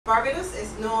Barbados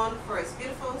is known for its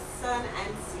beautiful sun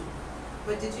and sea,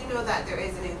 but did you know that there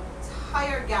is an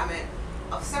entire gamut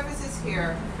of services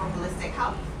here for holistic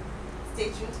health? Stay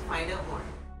tuned to find out more.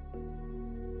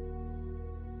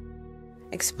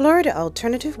 Explore the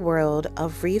alternative world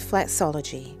of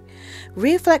reflexology.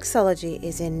 Reflexology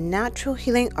is a natural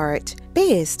healing art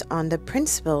based on the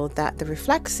principle that the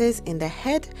reflexes in the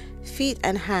head, feet,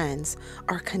 and hands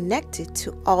are connected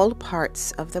to all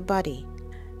parts of the body.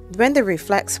 When the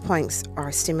reflex points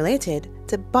are stimulated,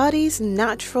 the body's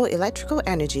natural electrical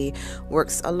energy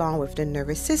works along with the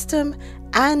nervous system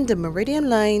and the meridian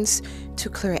lines to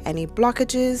clear any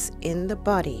blockages in the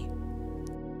body.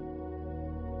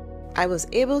 I was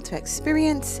able to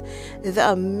experience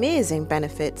the amazing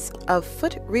benefits of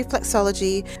foot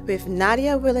reflexology with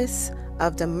Nadia Willis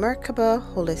of the Merkaba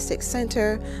Holistic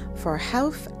Centre for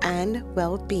Health and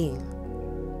Well-Being.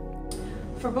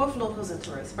 For both locals and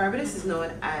tourists, Barbados is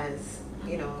known as,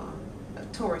 a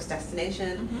tourist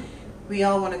destination. We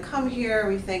all want to come here.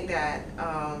 We think that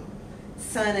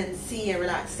sun and sea and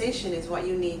relaxation is what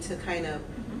you need to kind of,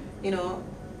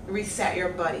 reset your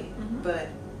body. But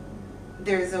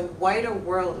there's a wider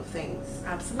world of things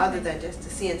other than just the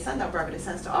sea and sun that Barbados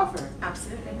has to offer.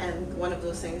 Absolutely. And one of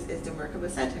those things is the Merkaba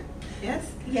Centre.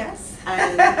 Yes? Yes.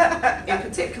 And in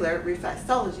particular,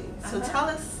 reflexology. So tell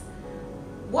us,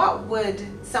 what would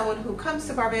someone who comes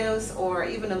to Barbados or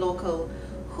even a local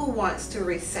who wants to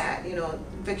reset,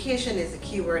 vacation is the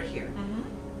key word here.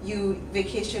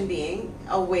 Vacation being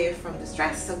away from the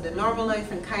stress of the normal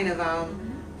life and kind of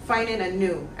finding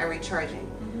anew and recharging.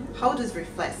 How does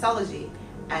reflexology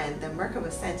and the Merkaba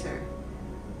Centre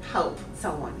help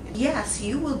someone? Yes,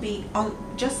 you will be on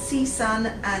just sea, sun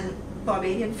and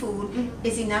Barbadian food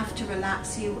is enough to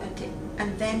relax you,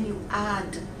 and then you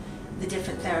add the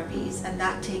different therapies, and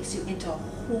that takes you into a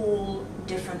whole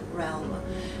different realm.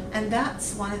 And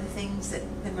that's one of the things that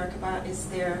the Merkaba is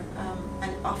there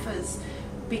and offers,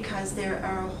 because there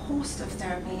are a host of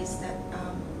therapies that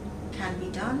can be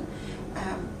done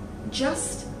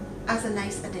just as a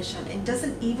nice addition. It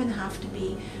doesn't even have to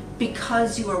be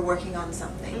because you are working on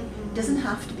something. It doesn't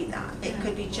have to be that. It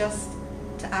could be just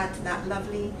to add to that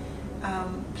lovely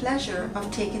pleasure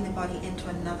of taking the body into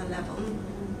another level.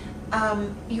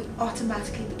 You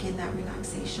automatically begin that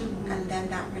relaxation, and then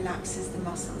that relaxes the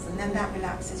muscles, and then that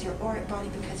relaxes your auric body,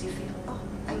 because you feel, oh,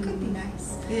 I could be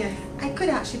nice. Yeah. I could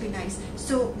actually be nice.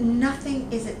 So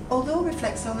nothing is it. Although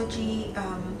reflexology,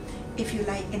 if you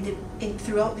like,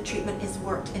 throughout the treatment is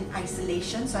worked in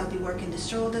isolation. So I'll be working the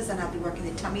shoulders, and I'll be working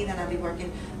the tummy, then I'll be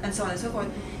working, and so on and so forth.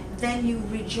 Then you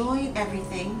rejoin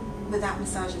everything with that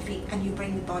massage of feet, and you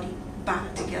bring the body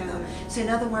back together. So in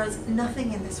other words,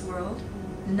 nothing in this world,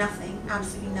 nothing,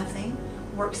 absolutely nothing,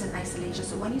 works in isolation.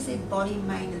 So when you say body,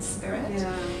 mind, and spirit,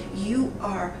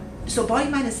 so body,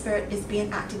 mind, and spirit is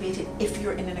being activated if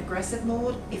you're in an aggressive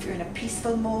mode, if you're in a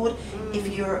peaceful mode, if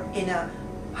you're in a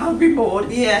hungry mode.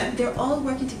 They're all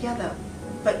working together,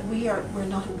 but we're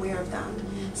not aware of that.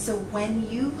 So when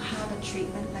you have a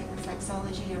treatment like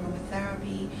reflexology,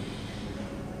 aromatherapy,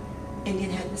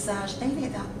 Indian head massage, anything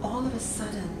like that, all of a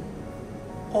sudden,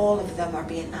 all of them are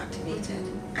being activated,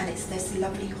 and it's this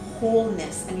lovely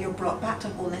wholeness, and you're brought back to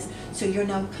wholeness, so you're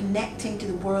now connecting to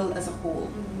the world as a whole.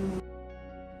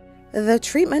 The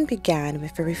treatment began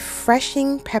with a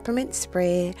refreshing peppermint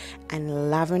spray and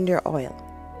lavender oil.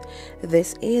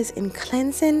 This is in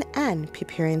cleansing and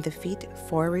preparing the feet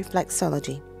for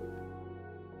reflexology.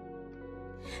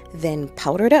 Then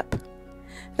powdered up,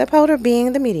 the powder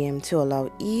being the medium to allow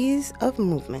ease of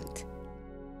movement.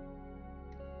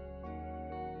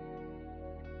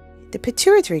 The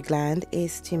pituitary gland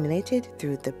is stimulated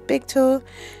through the big toe,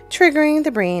 triggering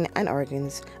the brain and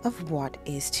organs of what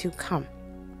is to come.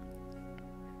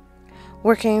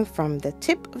 Working from the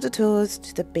tip of the toes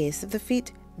to the base of the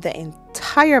feet, the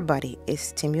entire body is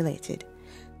stimulated.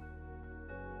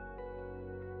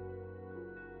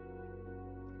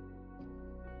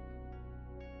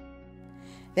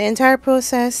 The entire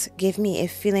process gave me a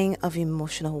feeling of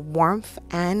emotional warmth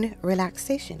and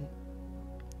relaxation.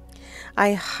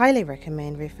 I highly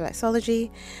recommend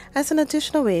reflexology as an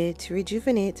additional way to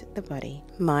rejuvenate the body,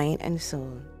 mind, and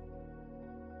soul.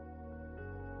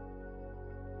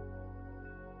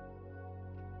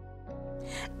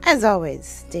 As always,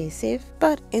 stay safe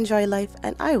but enjoy life,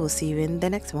 and I will see you in the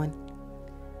next one.